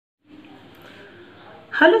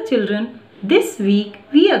Hello children, this week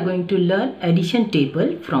we are going to learn addition table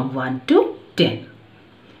from 1 to 10.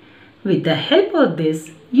 With the help of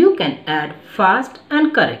this, you can add fast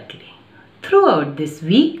and correctly. Throughout this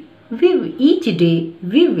week, each day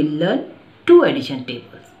we will learn 2 addition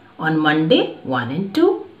tables. On Monday 1 and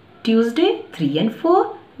 2, Tuesday 3 and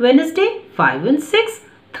 4, Wednesday 5 and 6,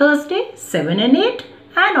 Thursday 7 and 8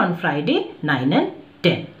 and on Friday 9 and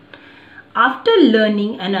 10. After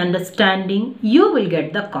learning and understanding, you will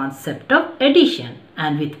get the concept of addition,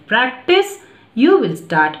 and with practice, you will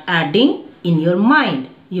start adding in your mind.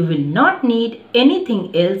 You will not need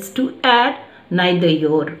anything else to add, neither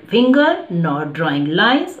your finger nor drawing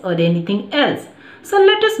lines or anything else. So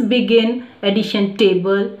let us begin addition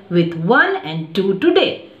table with 1 and 2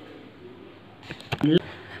 today.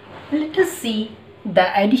 Let us see the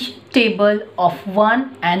addition table of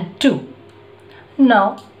 1 and 2.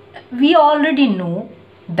 Now, we already know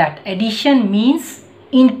that addition means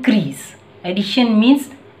increase. Addition means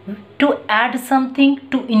to add something,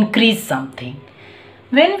 to increase something.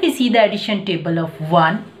 When we see the addition table of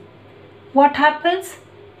 1, what happens?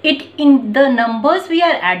 In the numbers we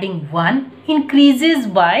are adding 1 increases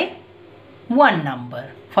by 1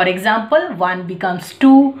 number. For example, 1 becomes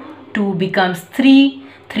 2, 2 becomes 3,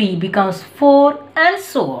 3 becomes 4 and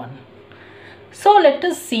so on. So let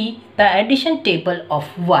us see the addition table of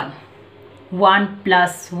 1. 1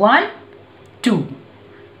 plus 1, 2.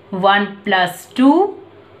 1 plus 2,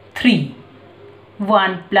 3.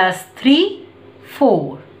 1 plus 3,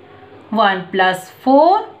 4. 1 plus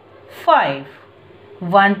 4, 5.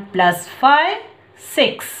 1 plus 5,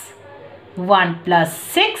 6. 1 plus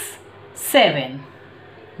 6, 7.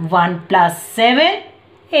 1 plus 7,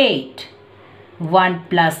 8. 1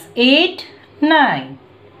 plus 8, 9.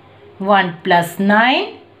 1 plus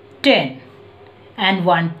 9, 10. And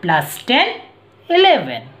 1 plus 10,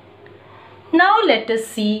 11. Now let us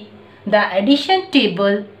see the addition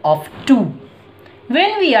table of 2.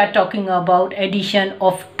 When we are talking about addition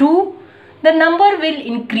of 2, the number will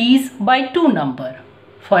increase by 2 number.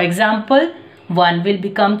 For example, 1 will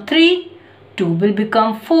become 3, 2 will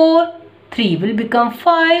become 4, 3 will become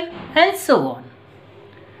 5 and so on.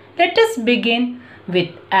 Let us begin with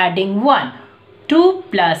adding 1. 2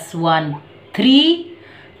 plus 1, 3.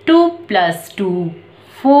 2 plus 2,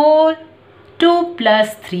 4. 2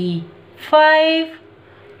 plus 3, 5.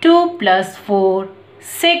 2 plus 4,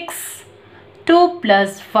 6. 2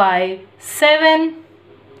 plus 5, 7.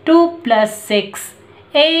 2 plus 6,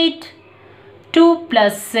 8. 2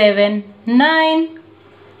 plus 7, 9.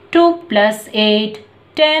 2 plus 8,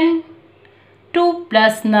 10. 2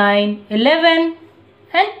 plus 9, 11.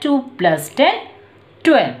 And 2 plus 10,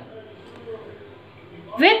 12.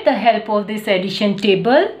 With the help of this addition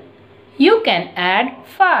table, you can add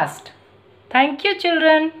fast. Thank you,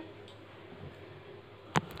 children.